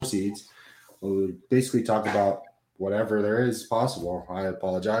proceeds, we'll basically talk about whatever there is possible. I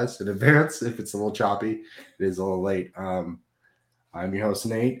apologize in advance if it's a little choppy. It is a little late. I'm your host,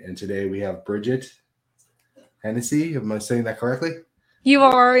 Nate, and today we have Bridget Hennessy. Am I saying that correctly? You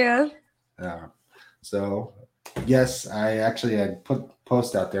are, yeah. So, yes, I actually had put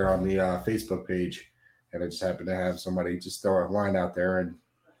post out there on the Facebook page, and I just happened to have somebody just throw a line out there, and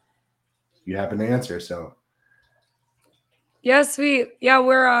you happen to answer. So, Yeah, sweet. Yeah,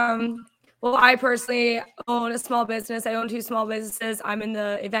 we're well, I personally own a small business. I own 2 small businesses. I'm in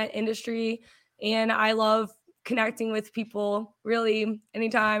the event industry, and I love connecting with people really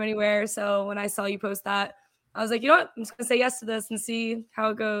anytime, anywhere. So when I saw you post that, I was like, you know what? I'm just gonna say yes to this and see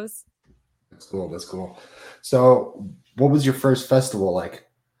how it goes. that's cool. That's cool. So, what was your first festival like?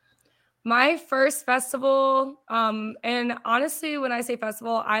 My first festival, and honestly, when I say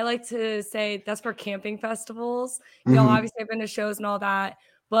festival, I like to say that's for camping festivals. Obviously I've been to shows and all that,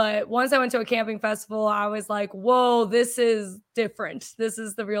 but once I went to a camping festival, I was like, whoa, this is different. This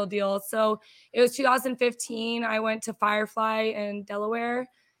is the real deal. So it was 2015. I went to Firefly in Delaware,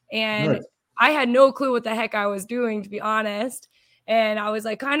 and Nice. I had no clue what the heck I was doing, to be honest. And I was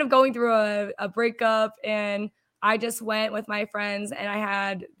like kind of going through a breakup, and I just went with my friends and I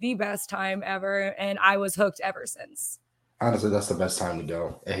had the best time ever, and I was hooked ever since. Honestly, that's the best time to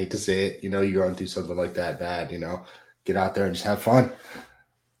go. I hate to say it. You're going through something like that bad, get out there and just have fun.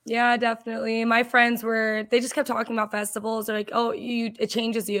 Yeah, definitely. My friends they just kept talking about festivals. They're like, oh, it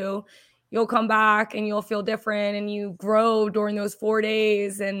changes you. You'll come back and you'll feel different and you grow during those 4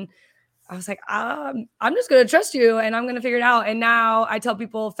 days. And I was like, I'm just going to trust you and I'm going to figure it out. And now I tell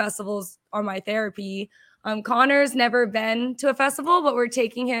people festivals are my therapy. Connor's never been to a festival, but we're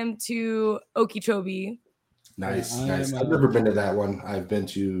taking him to Okeechobee. Nice. I've never been to that one. I've been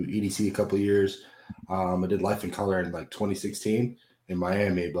to EDC a couple of years. I did Life in Color in like 2016 in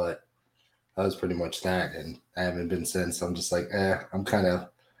Miami, but that was pretty much that. And I haven't been since. I'm just like, I'm kind of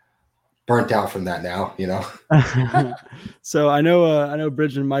burnt out from that now, So I know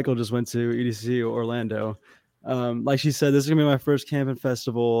Bridget and Michael just went to EDC Orlando. Like she said, this is gonna be my first camping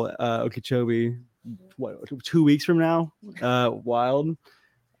festival, Okeechobee. 2 weeks from now? Wild.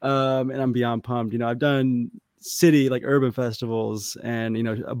 And I'm beyond pumped. I've done city, like urban festivals and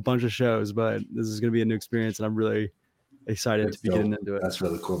a bunch of shows, but this is gonna be a new experience, and I'm really excited to be getting into it. That's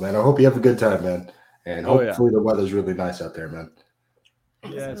really cool, man. I hope you have a good time, man. And hopefully the weather's really nice out there, man.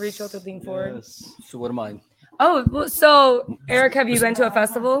 Yes. Reach out to lean forward. Yes. So what am I? Oh, well, so Eric, have you been to a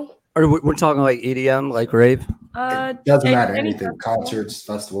festival? Or we're talking like EDM, like rave? It doesn't matter. Anything. Concerts,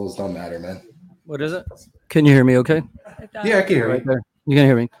 festivals, don't matter, man. What is it? Can you hear me okay? Yeah, I can hear you. There. You can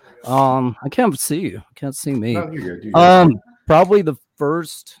hear me. I can't see you. I can't see me. No, you're good. Probably the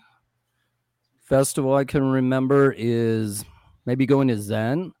first festival I can remember is maybe going to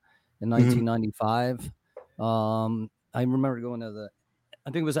Zen in 1995. I remember going to I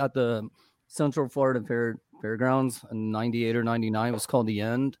think it was at the Central Florida Fairgrounds in 98 or 99. It was called The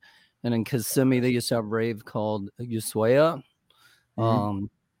End. And in Kissimmee, they used to have a rave called Ushuaia.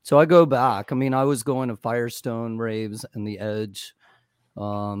 So I go back. I mean, I was going to Firestone raves and The Edge.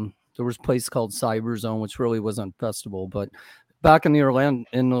 There was a place called Cyber Zone, which really wasn't a festival. But back in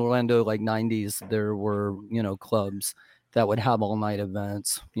Orlando, like 90s, there were, clubs that would have all-night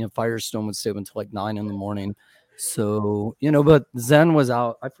events. Firestone would stay up until like 9 in the morning. So, but Zen was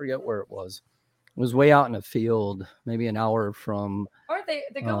out. I forget where it was. It was way out in a field, maybe an hour from. Aren't they?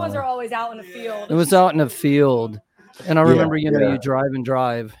 The good ones are always out in a field. It was out in a field. And I remember, you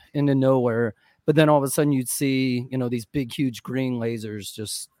drive into nowhere. But then all of a sudden you'd see, these big, huge green lasers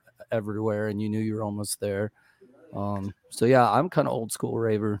just everywhere. And you knew you were almost there. So, yeah, I'm kind of old school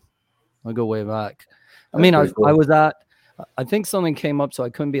raver. I go way back. I mean, I was at, I think something came up, so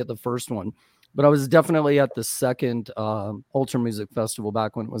I couldn't be at the first one. But I was definitely at the second Ultra Music Festival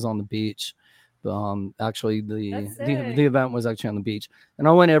back when it was on the beach. Actually, the event was actually on the beach. And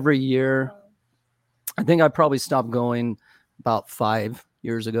I went every year. I think I probably stopped going about 5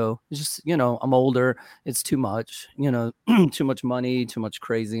 years ago. It's just, I'm older. It's too much, too much money, too much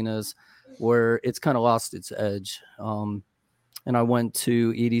craziness, where it's kind of lost its edge. And I went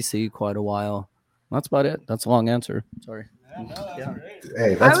to EDC quite a while. That's about it. That's a long answer. Sorry. Yeah.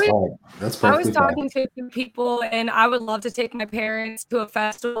 Hey, that's fine. That's perfectly I was talking to people, and I would love to take my parents to a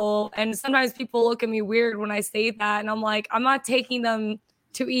festival. And sometimes people look at me weird when I say that. And I'm like, I'm not taking them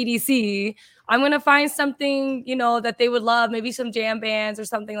to EDC. I'm going to find something, that they would love, maybe some jam bands or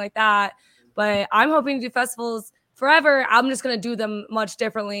something like that. But I'm hoping to do festivals forever. I'm just going to do them much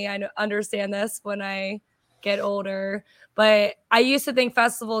differently. I understand this when I get older. But I used to think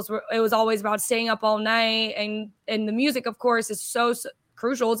festivals it was always about staying up all night, and the music, of course, is so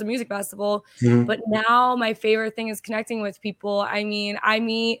crucial. It's a music festival. But now my favorite thing is connecting with people. I mean, I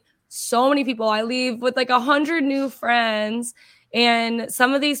meet so many people. I leave with like 100 new friends, and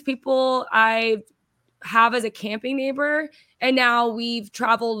some of these people I have as a camping neighbor, and now we've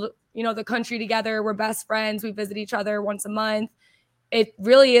traveled, the country together. We're best friends. We visit each other once a month. It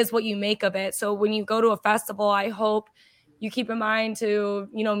really is what you make of it. So when you go to a festival, I hope you keep in mind to,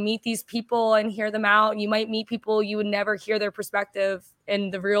 meet these people and hear them out. You might meet people you would never hear their perspective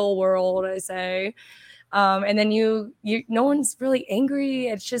in the real world, I say. And then no one's really angry.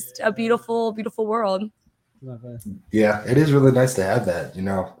 It's just a beautiful, beautiful world. Yeah, it is really nice to have that,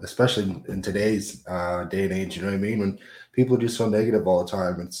 especially in today's day and age, you know what I mean? When people are just so negative all the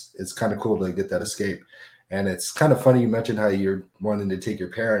time, it's kind of cool to get that escape. And it's kind of funny you mentioned how you're wanting to take your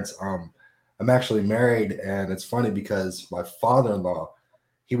parents. I'm actually married, and it's funny because my father-in-law,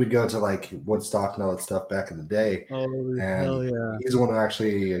 he would go to like Woodstock and all that stuff back in the day. Oh, and hell yeah. He's the one who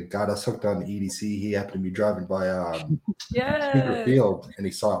actually got us hooked on the EDC. He happened to be driving by Speaker Field, and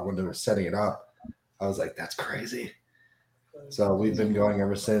he saw it when they were setting it up. I was like, that's crazy. So we've been going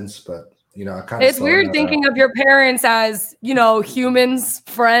ever since, but I kind of. It's weird thinking of your parents as, humans,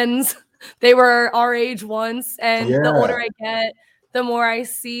 friends. They were our age once, and the older I get, the more I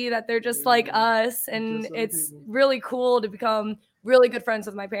see that they're just like us, and it's really cool to become really good friends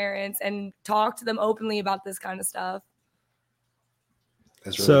with my parents and talk to them openly about this kind of stuff.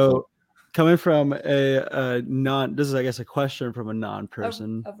 That's really cool. Coming from this is, I guess, a question from a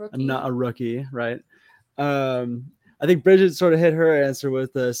non-person, not a rookie, right? I think Bridget sort of hit her answer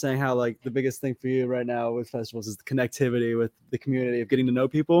with saying how like the biggest thing for you right now with festivals is the connectivity with the community of getting to know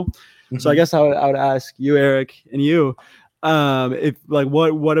people. So I guess I would ask you, Eric, and you, if like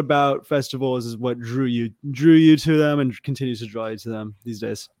what about festivals is what drew you to them and continues to draw you to them these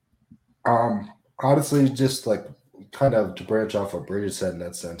days? Honestly, just like kind of to branch off what Bridget said in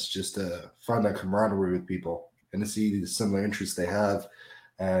that sense, just to find that camaraderie with people and to see the similar interests they have.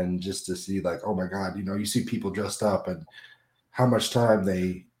 And just to see like, oh my God, you see people dressed up and how much time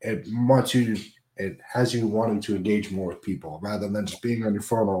it has you wanting to engage more with people rather than just being on your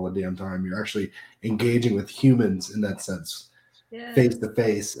phone all the damn time. You're actually engaging with humans in that sense, face to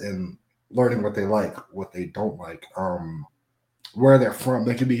face, and learning what they like, what they don't like, where they're from.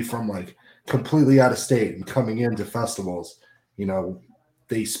 They could be from like completely out of state and coming into festivals.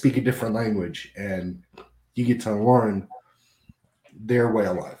 They speak a different language and you get to learn their way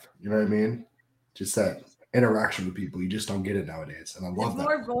of life. You know what I mean? Just that interaction with people. You just don't get it nowadays. And I love that.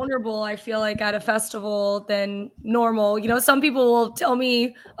 More vulnerable, I feel like, at a festival than normal. Some people will tell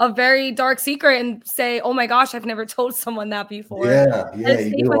me a very dark secret and say, oh my gosh, I've never told someone that before. Yeah.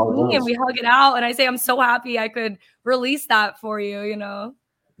 And you with me and we hug it out. And I say, I'm so happy I could release that for you,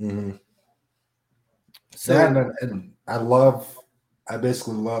 Mm-hmm. So and I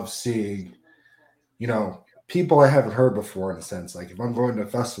basically love seeing, people I haven't heard before in a sense. Like if I'm going to a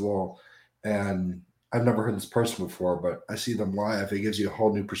festival and I've never heard this person before, but I see them live, it gives you a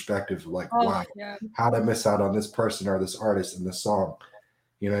whole new perspective. Like, wow, how did I miss out on this person or this artist in this song?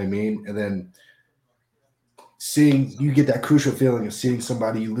 You know what I mean? And then you get that crucial feeling of seeing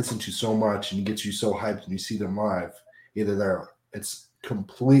somebody you listen to so much and it gets you so hyped and you see them live. It's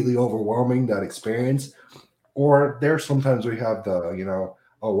completely overwhelming, that experience, or there's sometimes we have the,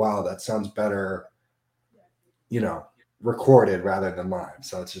 oh wow, that sounds better, recorded rather than live.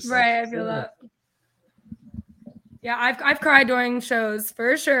 So it's just right. I feel that. Yeah, I've cried during shows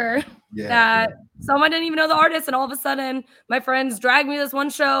for sure. Someone didn't even know the artist, and all of a sudden my friends drag me to this one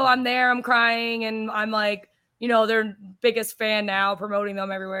show. I'm there, I'm crying, and I'm like, their biggest fan now, promoting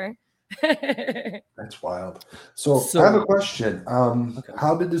them everywhere. That's wild. So I have a question.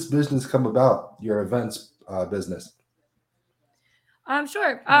 How did this business come about? Your events business?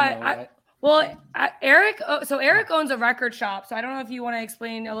 Sure. Eric. So Eric owns a record shop. So I don't know if you want to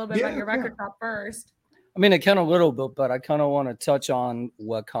explain a little bit about your record shop first. I mean, I kind of a little bit, but I kind of want to touch on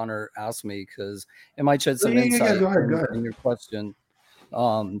what Connor asked me because it might shed some insight in your question.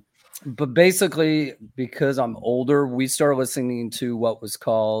 But basically, because I'm older, we started listening to what was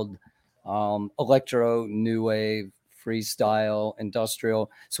called electro, new wave, freestyle, industrial.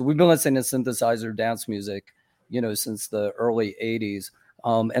 So we've been listening to synthesizer dance music, since the early 80s.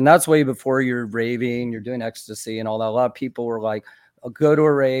 And that's way before you're raving, you're doing ecstasy and all that. A lot of people were like, I'll go to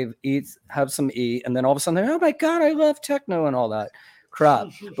a rave, have some eat, and then all of a sudden, oh my God, I love techno and all that crap.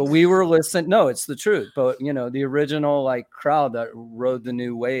 But we were listening. No, it's the truth. But the original like crowd that rode the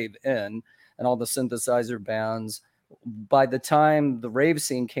new wave in, and all the synthesizer bands. By the time the rave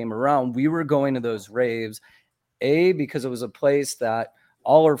scene came around, we were going to those raves, because it was a place that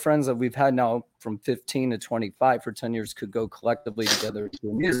all our friends that we've had now from 15 to 25 for 10 years could go collectively together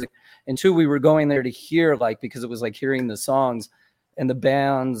to music. And two, we were going there to hear, like, because it was like hearing the songs and the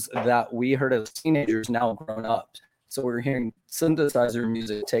bands that we heard as teenagers now grown up. So we're hearing synthesizer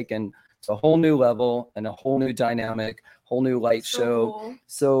music taken to a whole new level and a whole new dynamic, whole new light show. Cool.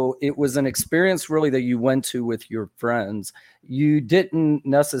 So it was an experience really that you went to with your friends. You didn't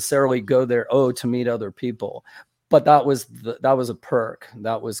necessarily go there, to meet other people. But that was a perk.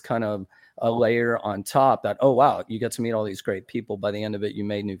 That was kind of a layer on top that, oh, wow, you get to meet all these great people. By the end of it, you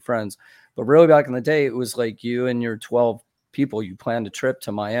made new friends. But really back in the day, it was like you and your 12 people, you planned a trip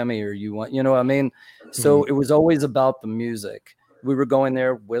to Miami or you want, you know what I mean? So it was always about the music. We were going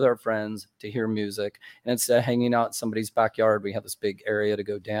there with our friends to hear music. And instead of hanging out in somebody's backyard, we had this big area to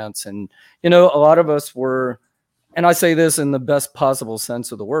go dance. And, you know, a lot of us were, and I say this in the best possible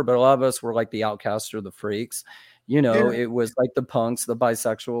sense of the word, but a lot of us were like the outcasts or the freaks. You know, It was like the punks, the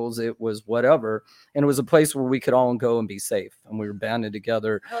bisexuals, it was whatever. And it was a place where we could all go and be safe. And we were banded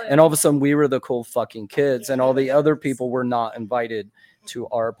together. Oh, yeah. And all of a sudden we were the cool fucking kids. And all the other people were not invited to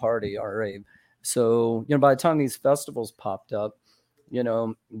our party, our rave. So, you know, by the time these festivals popped up, you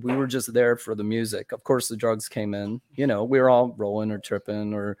know, we were just there for the music. Of course, the drugs came in. You know, we were all rolling or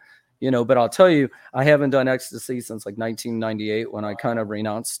tripping or, you know, but I'll tell you, I haven't done ecstasy since like 1998 when I kind of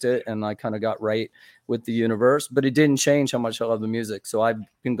renounced it and I kind of got right with the universe, but it didn't change how much I love the music. So I've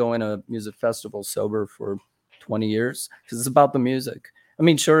been going to music festivals sober for 20 years because it's about the music. I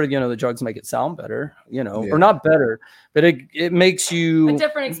mean, sure, you know, the drugs make it sound better, you know, or not better, but it makes you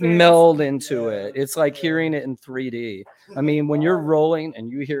meld into it. It's like hearing it in 3D. I mean, when you're rolling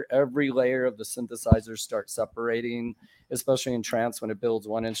and you hear every layer of the synthesizer start separating, especially in trance when it builds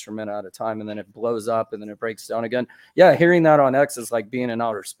one instrument at a time and then it blows up and then it breaks down again. Yeah, hearing that on X is like being in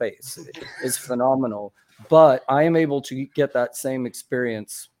outer space. It's phenomenal. But I am able to get that same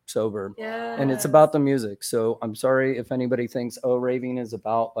experience sober. Yes. And it's about the music. So I'm sorry if anybody thinks, oh, raving is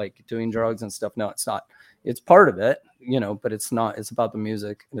about like doing drugs and stuff. No, it's not. It's part of it, you know, but it's not. It's about the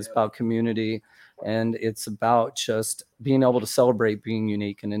music and it's about community and it's about just being able to celebrate being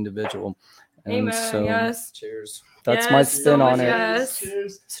unique and individual. And Amen. So, yes. Cheers. That's my spin on it. Yes.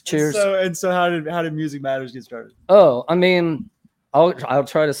 Cheers. Cheers. And so how did Music Matters get started? Oh, I mean, I'll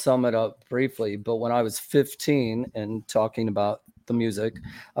try to sum it up briefly, but when I was 15 and talking about the music,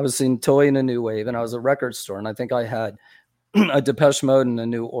 I was seeing Toy in a New Wave and I was at a record store and I think I had a Depeche Mode and a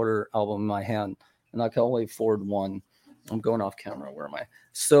New Order album in my hand and I could only afford one. I'm going off camera. Where am I?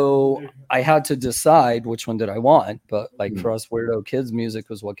 So I had to decide which one did I want. But like for us weirdo kids, music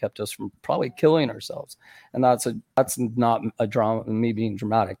was what kept us from probably killing ourselves. And that's not a drama, me being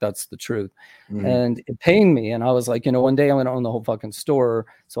dramatic. That's the truth. And it pained me. And I was like, you know, one day I'm going to own the whole fucking store.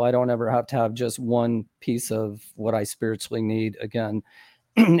 So I don't ever have to have just one piece of what I spiritually need again.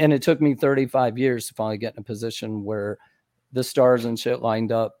 And it took me 35 years to finally get in a position where the stars and shit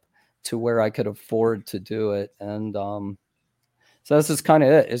lined up to where I could afford to do it. And so this is kind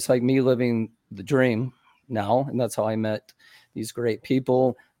of it. It's like me living the dream now. And that's how I met these great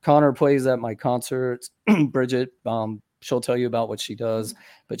people. Connor plays at my concerts. Bridget, she'll tell you about what she does,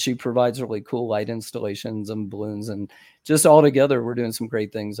 but she provides really cool light installations and balloons. And just all together, we're doing some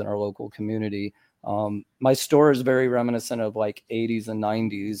great things in our local community. My store is very reminiscent of like 80s and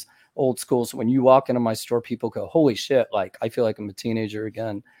 90s, old school. So when you walk into my store, people go, holy shit, like I feel like I'm a teenager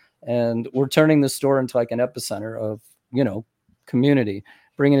again. And we're turning the store into like an epicenter of, you know, community,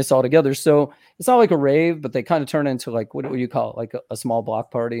 bringing us all together. So it's not like a rave, but they kind of turn into like, what do you call it? Like a small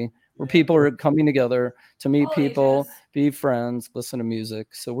block party where people are coming together to meet people, be friends, listen to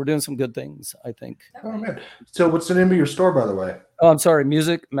music. So we're doing some good things, I think. Oh, man. So what's the name of your store, by the way? Oh, I'm sorry.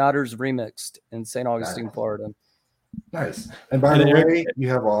 Music Matters Remixed in St. Augustine, Florida. Nice. And by the way, you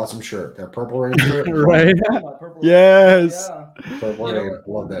have an awesome shirt. That Purple Rain shirt. Right. Yes. Yeah. Purple Rain.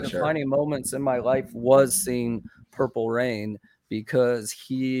 Love that shirt. Defining moments in my life was seeing Purple Rain because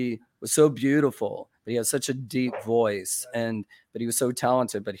he was so beautiful, but he has such a deep voice but he was so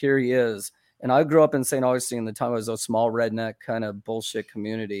talented, but here he is. And I grew up in St. Augustine. The time it was a small redneck kind of bullshit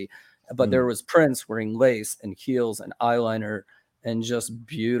community, but there was Prince wearing lace and heels and eyeliner and just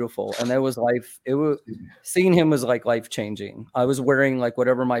beautiful. And that was life. Seeing him was like life changing. I was wearing like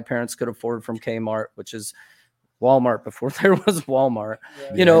whatever my parents could afford from Kmart, which is Walmart before there was Walmart,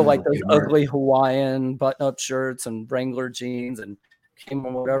 you know, like those ugly Hawaiian button-up shirts and Wrangler jeans and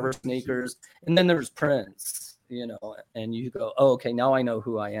whatever sneakers. And then there's Prince, you know, and you go, oh, okay, now I know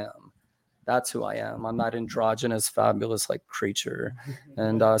who I am. That's who I am. I'm that androgynous, fabulous like creature.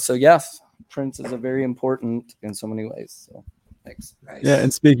 And so, yes, Prince is a very important in so many ways. So Thanks. Nice. Yeah,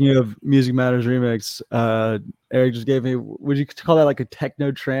 and speaking of Music Matters Remix, Eric just gave me, would you call that like a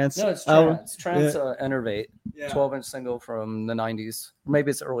techno trance? No, it's album? trance. Yeah. Enervate, 12-inch single from the 90s. Maybe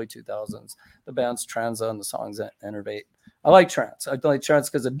it's early 2000s. The band's Transa and the song's Enervate. I like trance. I like trance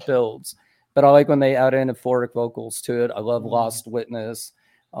because it builds, but I like when they add in euphoric vocals to it. I love Lost Witness.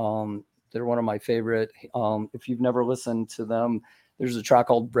 They're one of my favorite. If you've never listened to them, there's a track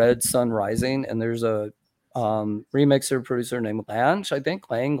called Red Sun Rising, and there's a remixer producer named Lange, I think,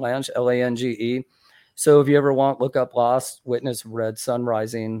 Lange, Lange. So if you ever want, look up Lost Witness Red Sun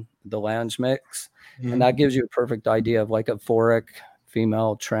Rising, the Lange mix, and that gives you a perfect idea of like euphoric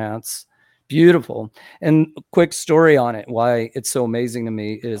female trance. Beautiful. And a quick story on it, why it's so amazing to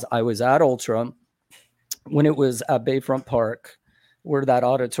me, is I was at Ultra when it was at Bayfront Park, where that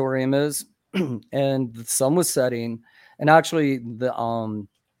auditorium is, and the sun was setting, and actually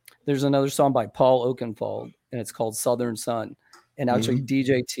there's another song by Paul Oakenfold, and it's called Southern Sun. And actually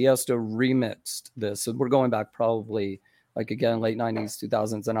DJ Tiesto remixed this. So we're going back probably like, again, late 90s,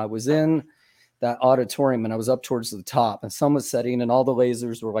 2000s. And I was in that auditorium and I was up towards the top and sun was setting and all the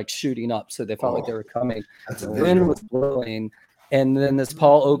lasers were like shooting up. So they felt like they were coming. The wind was blowing. And then this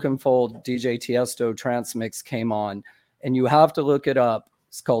Paul Oakenfold DJ Tiesto trance mix came on. And you have to look it up.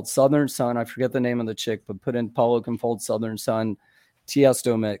 It's called Southern Sun. I forget the name of the chick, but put in Paul Oakenfold Southern Sun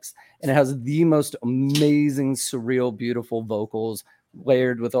Tiesto mix, and it has the most amazing, surreal, beautiful vocals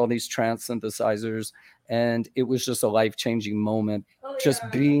layered with all these trance synthesizers, and it was just a life-changing moment just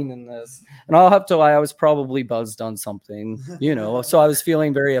being in this. And I'll have to lie, I was probably buzzed on something, so I was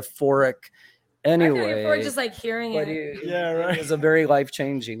feeling very euphoric anyway. For just like hearing it. It was a very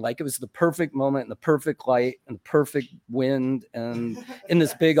life-changing, like it was the perfect moment and the perfect light and the perfect wind and in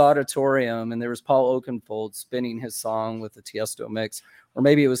this big auditorium, and there was Paul Oakenfold spinning his song with the Tiesto mix, or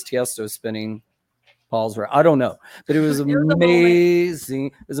maybe it was Tiesto spinning Paul's right. I don't know, but it was amazing.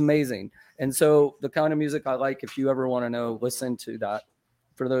 It was amazing. And so the kind of music I like, if you ever want to know, listen to that.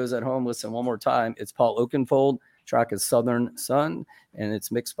 For those at home, listen one more time. It's Paul Oakenfold. Track is Southern Sun, and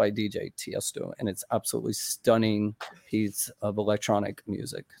it's mixed by DJ Tiesto, and it's absolutely stunning piece of electronic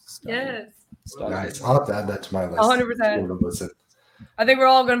music. Yes. Nice. I'll have to add that to my list. 100%. I think we're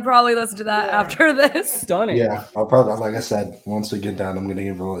all going to probably listen to that after this. Stunning. Yeah, I'll probably, like I said, once we get done, I'm going to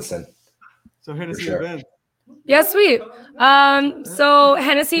give it a listen. So Hennessy Events. Yeah, sweet. So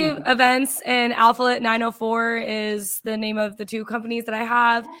Hennessy Events and Alphalet 904 is the name of the two companies that I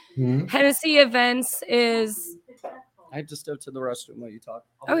have. Hennessy Events is... I have to step to the restroom while you talk.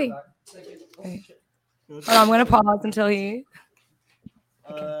 Okay. Hold on, I'm going to pause until he...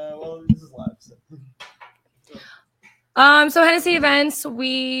 Well, this is live. So Hennessy Events,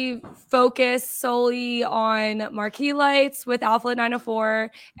 we focus solely on marquee lights with Alphalet 904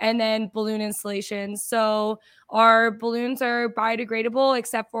 and then balloon installations. So our balloons are biodegradable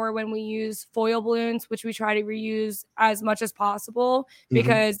except for when we use foil balloons, which we try to reuse as much as possible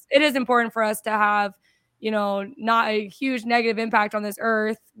because it is important for us to have, not a huge negative impact on this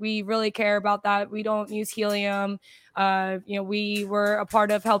earth. We really care about that. We don't use helium. We were a part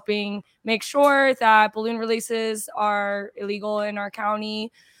of helping make sure that balloon releases are illegal in our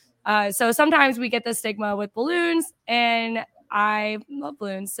county. So sometimes we get the stigma with balloons, and I love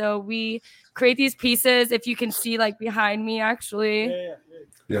balloons. So we create these pieces. If you can see like behind me, actually.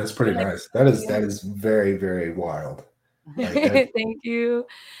 Yeah, it's pretty nice. That is very, very wild. Thank you.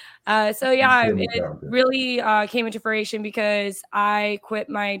 It really came into fruition because I quit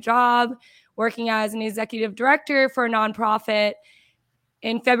my job working as an executive director for a nonprofit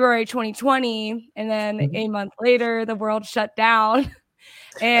in February 2020. And then a month later, the world shut down.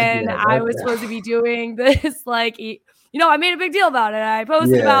 And I was supposed to be doing this, I made a big deal about it. I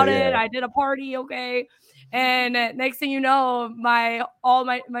posted about it. I did a party. Okay. And next thing you know, my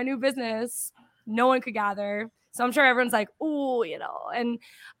new business, no one could gather. So I'm sure everyone's like, oh, and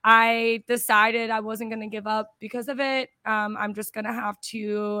I decided I wasn't going to give up because of it. I'm just going to have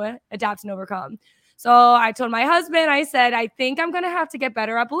to adapt and overcome. So I told my husband, I said, I think I'm going to have to get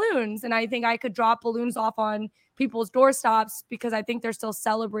better at balloons. And I think I could drop balloons off on people's doorstops because I think they're still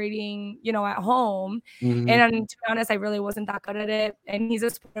celebrating, at home. And to be honest, I really wasn't that good at it. And he's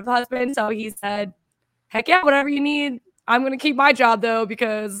a supportive husband. So he said, heck yeah, whatever you need. I'm going to keep my job, though,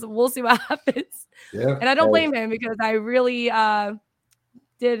 because we'll see what happens. Yeah, and I don't blame him because I really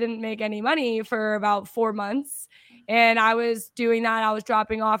didn't make any money for about 4 months. And I was doing that. I was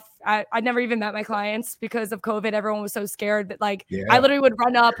dropping off. I'd never even met my clients because of COVID. Everyone was so scared that I literally would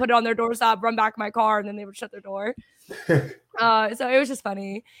run up, put it on their doorstop, run back to my car, and then they would shut their door. So it was just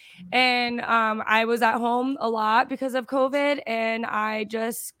funny. And I was at home a lot because of COVID. And I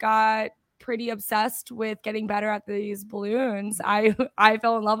just got pretty obsessed with getting better at these balloons. I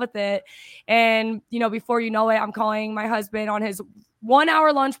fell in love with it. And, you know, before you know it, I'm calling my husband on his 1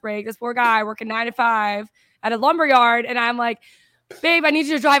 hour lunch break. This poor guy working 9 to 5 at a lumber yard. And I'm like, babe, I need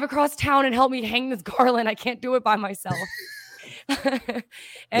you to drive across town and help me hang this garland. I can't do it by myself.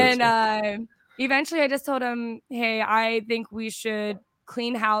 And eventually I just told him, hey, I think we should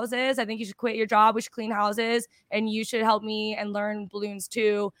clean houses. I think you should quit your job. We should clean houses, and you should help me and learn balloons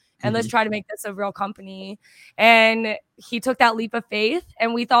too. And let's try to make this a real company. And he took that leap of faith,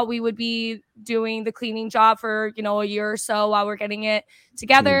 and we thought we would be doing the cleaning job for, you know, a year or so while we're getting it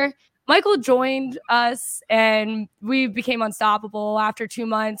together. Michael joined us, and we became unstoppable. After 2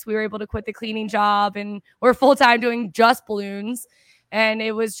 months, we were able to quit the cleaning job, and we're full-time doing just balloons. And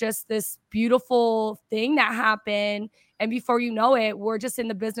it was just this beautiful thing that happened. And before you know it, we're just in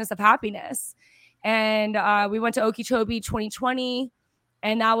the business of happiness. And we went to Okeechobee 2020.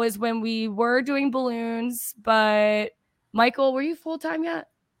 And that was when we were doing balloons. But Michael, were you full-time yet?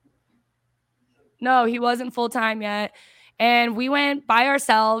 No, he wasn't full-time yet. And we went by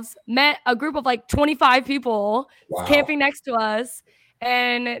ourselves, met a group of like 25 people camping next to us.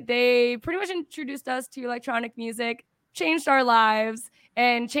 And they pretty much introduced us to electronic music, changed our lives,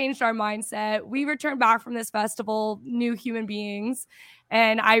 and changed our mindset. We returned back from this festival new human beings.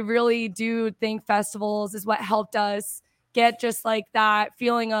 And I really do think festivals is what helped us get just like that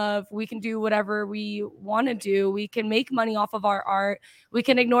feeling of we can do whatever we want to do. We can make money off of our art. We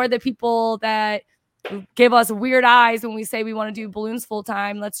can ignore the people that give us weird eyes when we say we want to do balloons full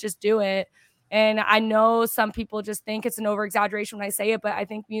time. Let's just do it. And I know some people just think it's an over exaggeration when I say it, but I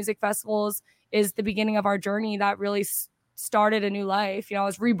think music festivals is the beginning of our journey that really started a new life. You know, I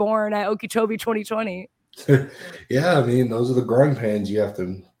was reborn at Okeechobee 2020. Yeah, I mean, those are the growing pains you have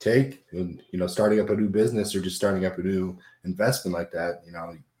to take. And, you know, starting up a new business or just starting up a new investment like that, you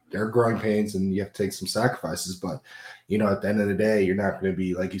know, there are growing pains and you have to take some sacrifices. But, you know, at the end of the day, you're not going to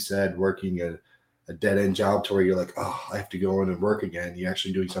be, like you said, working a dead-end job to where you're like, oh, I have to go in and work again. You're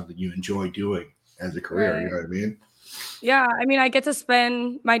actually doing something you enjoy doing as a career. Right. You know what I mean? Yeah, I mean, I get to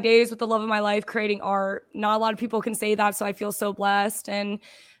spend my days with the love of my life creating art. Not a lot of people can say that, so I feel so blessed. And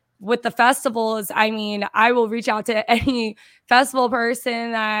with the festivals, I mean, I will reach out to any festival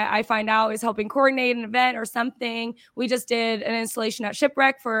person that I find out is helping coordinate an event or something. We just did an installation at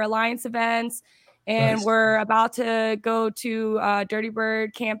Shipwreck for Alliance Events, and we're about to go to Dirty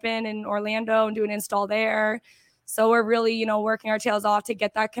Bird camping in Orlando and do an install there. So we're really, you know, working our tails off to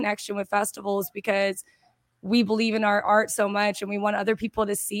get that connection with festivals because we believe in our art so much and we want other people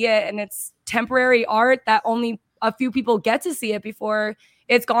to see it. And it's temporary art that only a few people get to see it before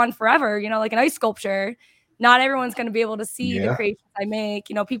it's gone forever. You know, like an ice sculpture, not everyone's going to be able to see the creations I make.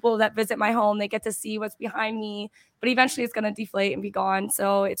 You know, people that visit my home, they get to see what's behind me, but eventually it's going to deflate and be gone.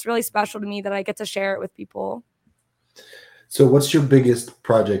 So it's really special to me that I get to share it with people. So what's your biggest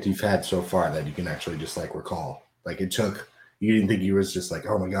project you've had so far that you can actually just like recall? Like you didn't think you was just like,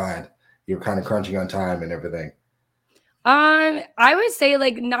 oh my God, you're kind of crunching on time and everything. I would say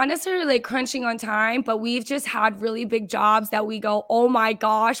like not necessarily like crunching on time, but we've just had really big jobs that we go, oh my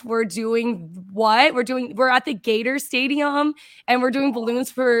gosh, we're doing what? We're at the Gator Stadium and we're doing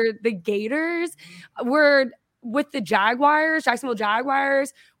balloons for the Gators. We're with the Jaguars, Jacksonville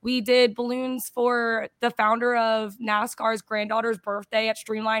Jaguars. We did balloons for the founder of NASCAR's granddaughter's birthday at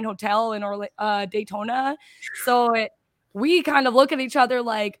Streamline Hotel in Daytona. So we kind of look at each other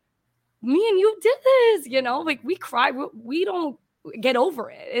like, me and you did this, you know, like we cry. We don't get over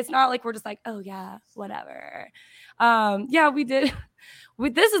it. It's not like we're just like, oh yeah, whatever. Yeah, we did.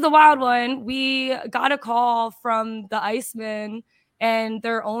 This is the wild one. We got a call from the Icemen, and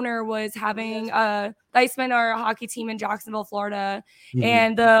their owner was having the Icemen are a hockey team in Jacksonville, Florida. Mm-hmm.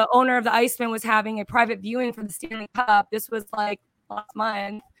 And the owner of the Icemen was having a private viewing for the Stanley Cup. This was like last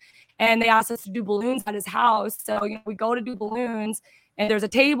month. And they asked us to do balloons at his house. So, you know, we go to do balloons and there's a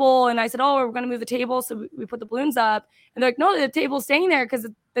table. And I said, oh, we're going to move the table. So we put the balloons up. And they're like, no, the table's staying there because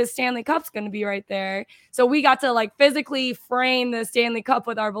the Stanley Cup's going to be right there. So we got to like physically frame the Stanley Cup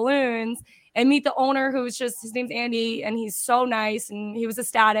with our balloons and meet the owner his name's Andy. And he's so nice. And he was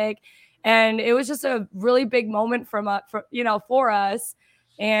ecstatic. And it was just a really big moment for us.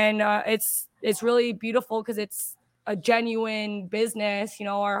 And it's really beautiful because it's a genuine business. You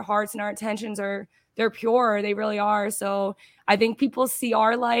know, our hearts and our intentions they're pure. They really are. So I think people see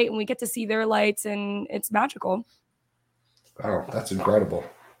our light and we get to see their lights and it's magical. Wow, that's incredible.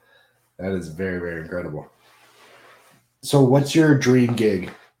 That is very, very incredible. So what's your dream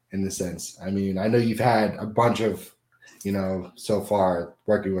gig in the sense? I mean, I know you've had a bunch of, you know, so far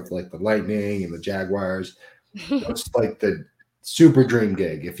working with like the Lightning and the Jaguars. What's like the super dream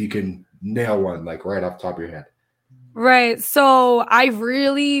gig if you can nail one, like right off the top of your head. Right. So I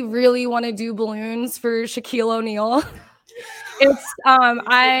really, really want to do balloons for Shaquille O'Neal. It's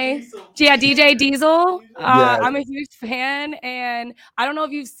DJ Diesel. I'm a huge fan, and I don't know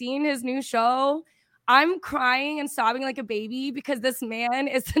if you've seen his new show. I'm crying and sobbing like a baby because this man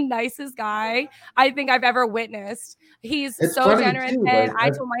is the nicest guy I think I've ever witnessed. He's so generous. Too, and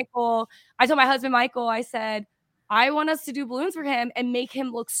I told my husband Michael, I said, I want us to do balloons for him and make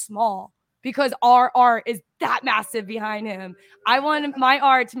him look small because our art is that massive behind him. I want my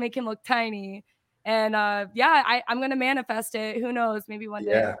art to make him look tiny. And I'm gonna manifest it. Who knows? Maybe one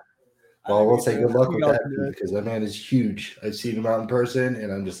day. Yeah. Well, we'll say good luck with that because that man is huge. I've seen him out in person,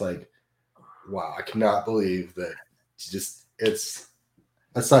 and I'm just like, wow, I cannot believe that. It's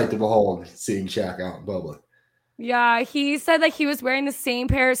a sight to behold seeing Shaq out in public. Yeah, he said that he was wearing the same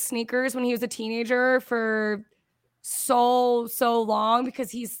pair of sneakers when he was a teenager for so long because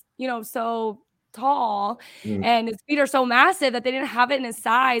he's so tall and his feet are so massive that they didn't have it in his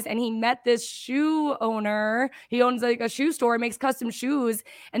size. And he met this shoe owner. He owns like a shoe store, makes custom shoes.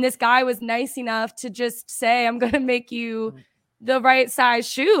 And this guy was nice enough to just say, I'm going to make you the right size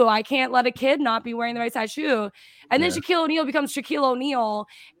shoe. I can't let a kid not be wearing the right size shoe. And then Shaquille O'Neal becomes Shaquille O'Neal.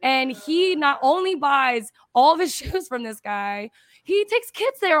 And he not only buys all of his shoes from this guy, he takes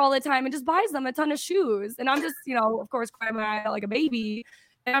kids there all the time and just buys them a ton of shoes. And I'm just, of course, crying my eye out like a baby.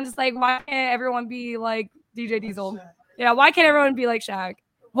 And I'm just like, why can't everyone be like DJ Diesel? Yeah, why can't everyone be like Shaq?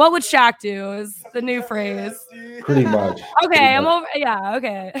 What would Shaq do is the new phrase. Pretty much. Okay, I'm over. Yeah,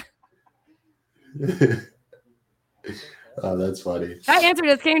 okay. Oh, that's funny. That answer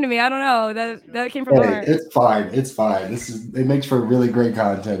just came to me. I don't know. That came from heart. It's fine. It's fine. It makes for really great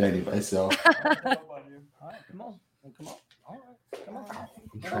content anyway. So. Come on.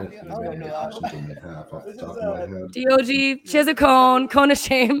 I'm trying to think of any options I might have off the top of my head. DOG, she has a cone of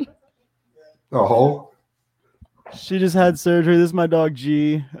shame. Oh. She just had surgery. This is my dog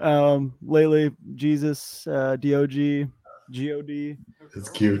G. Lately, Jesus, DOG, GOD. It's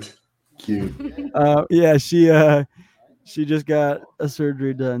cute. Yeah, she just got a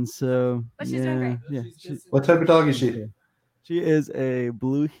surgery done. So but she's doing great. Yeah. What type of dog is she? She is a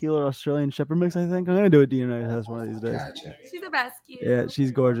blue heeler Australian Shepherd mix, I think. I'm gonna do a DNA test one of these days. Gotcha. She's the best. Cute. Yeah,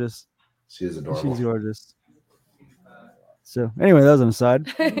 she's gorgeous. She is adorable. She's gorgeous. So anyway, that was an aside.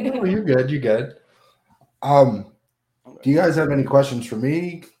 No, you're good. Do you guys have any questions for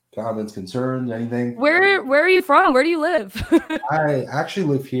me? Comments, concerns, anything? Where are you from? Where do you live? I actually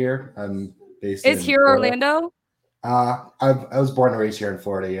live here. I'm based in here Orlando? I was born and raised here in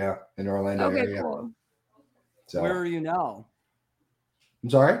Florida, yeah, in Orlando area. Cool. So, where are you now? I'm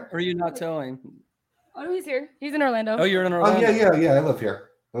sorry? Or are you not telling? Oh, he's here. He's in Orlando. Oh, you're in Orlando. Oh, yeah. I live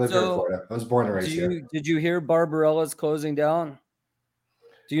here. Here in Florida. I was born and raised here. Did you hear Barbarella's closing down?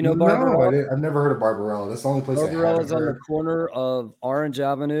 Do you know Barbarella? No, I've never heard of Barbarella. That's the only place Barbarella's on the corner of Orange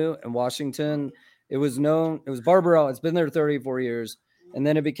Avenue and Washington. It was Barbarella. It's been there 34 years. And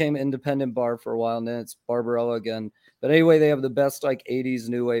then it became independent bar for a while. And then it's Barbarella again. But anyway, they have the best 80s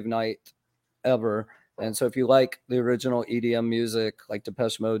new wave night ever. And so if you like the original EDM music, like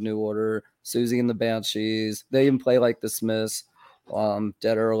Depeche Mode, New Order, Susie and the Banshees, they even play like the Smiths,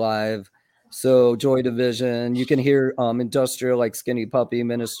 Dead or Alive. So Joy Division, you can hear industrial like Skinny Puppy,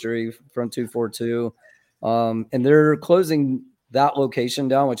 Ministry, Front 242. And they're closing that location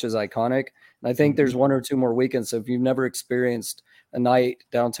down, which is iconic. And I think there's one or two more weekends. So if you've never experienced a night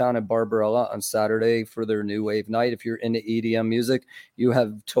downtown at Barbarella on Saturday for their new wave night, if you're into EDM music, you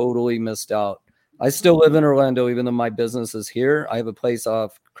have totally missed out. I still live in Orlando, even though my business is here. I have a place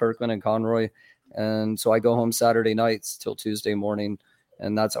off Kirkland and Conroy. And so I go home Saturday nights till Tuesday morning.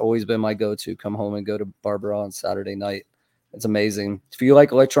 And that's always been my go-to, come home and go to Barbarella on Saturday night. It's amazing. If you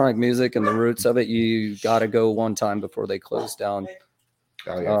like electronic music and the roots of it, you got to go one time before they close down.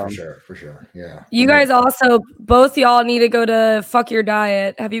 Oh, yeah, for sure. Yeah. You guys also, both y'all need to go to Fuck Your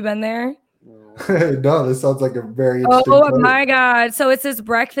Diet. Have you been there? No, this sounds like a very interesting place. My God. So it's this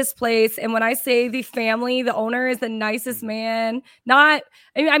breakfast place. And when I say the family, the owner is the nicest man. I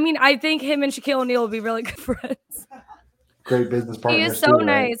think him and Shaquille O'Neal will be really good friends. Great business partner. He is so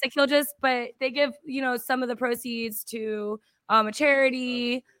nice. Right? Like but they give, some of the proceeds to a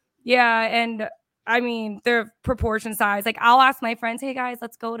charity. Yeah. And they're proportion size. Like I'll ask my friends, hey guys,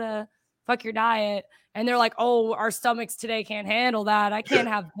 let's go to Fuck Your Diet. And they're like, oh, our stomachs today can't handle that. I can't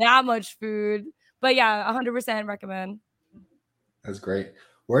have that much food. But yeah, 100% recommend. That's great.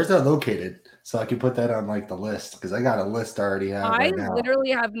 Where's that located? So I can put that on the list because I got a list I already have. I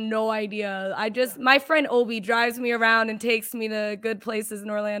literally have no idea. My friend Obi drives me around and takes me to good places in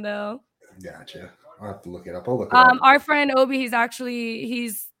Orlando. Gotcha. I'll have to look it up. I'll look it up. Our friend Obi, he's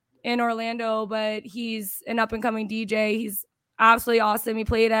in Orlando, but he's an up and coming DJ. He's absolutely awesome. He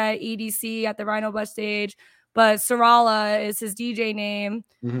played at EDC at the Rhino Bus stage, but Sarala is his DJ name.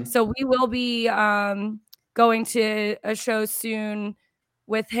 Mm-hmm. So we will be going to a show soon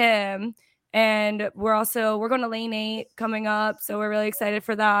with him. And we're going to Lane 8 coming up. So we're really excited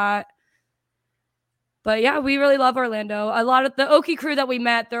for that. But yeah, we really love Orlando. A lot of the Okie crew that we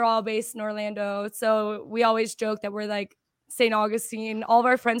met, they're all based in Orlando. So we always joke that we're like St. Augustine. All of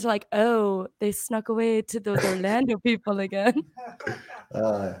our friends are like, oh, they snuck away to those Orlando people again.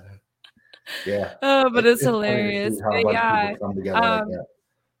 Yeah. But it's hilarious. But yeah.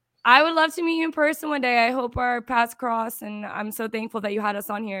 I would love to meet you in person one day. I hope our paths cross, and I'm so thankful that you had us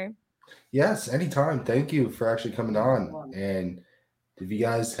on here. Yes, anytime. Thank you for actually coming on. And if you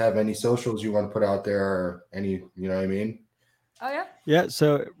guys have any socials you want to put out there, or any, you know what I mean? Oh yeah. Yeah.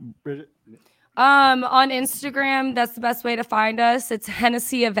 So, Bridget. On Instagram, that's the best way to find us. It's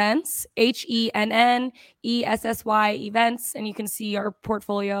Hennessy Events, HENNESSY Events, and you can see our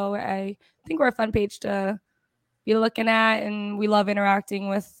portfolio. I think we're a fun page to be looking at, and we love interacting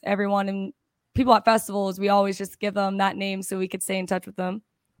with everyone and people at festivals. We always just give them that name so we could stay in touch with them.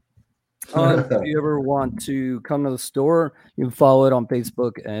 If you ever want to come to the store, you can follow it on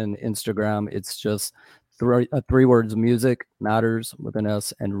Facebook and Instagram. It's just three words: music, matters with an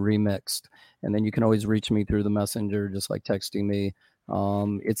S, and remixed. And then you can always reach me through the messenger, just like texting me.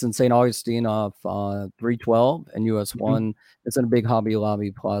 It's in St. Augustine off 312 and US 1. It's in a big Hobby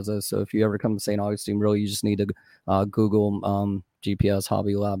Lobby plaza. So if you ever come to St. Augustine, really, you just need to Google GPS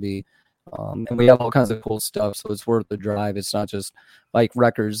Hobby Lobby. And we have all kinds of cool stuff, so it's worth the drive. It's not just like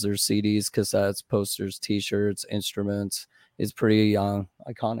records, there's CDs, cassettes, posters, t-shirts, instruments. It's pretty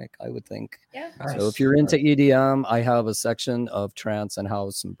iconic, I would think. Yeah. So if you're into EDM, I have a section of trance and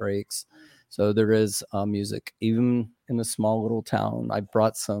house and breaks. So there is music, even in a small little town. I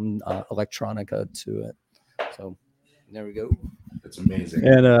brought some electronica to it. So there we go. That's amazing.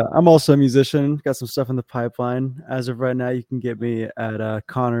 And I'm also a musician. Got some stuff in the pipeline. As of right now, you can get me at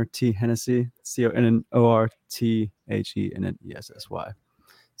Connor T Hennessy, CONNORTHENNESSY.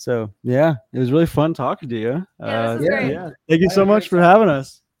 So yeah, it was really fun talking to you. Yeah, this is great. Yeah, thank you so much for having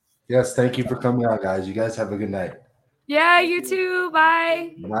us. Yes, thank you for coming out, guys. You guys have a good night. Yeah, you too.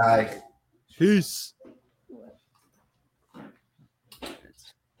 Bye. Bye. Peace.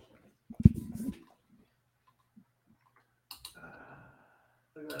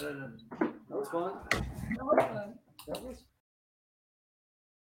 That was fun. That was fun. That was fun.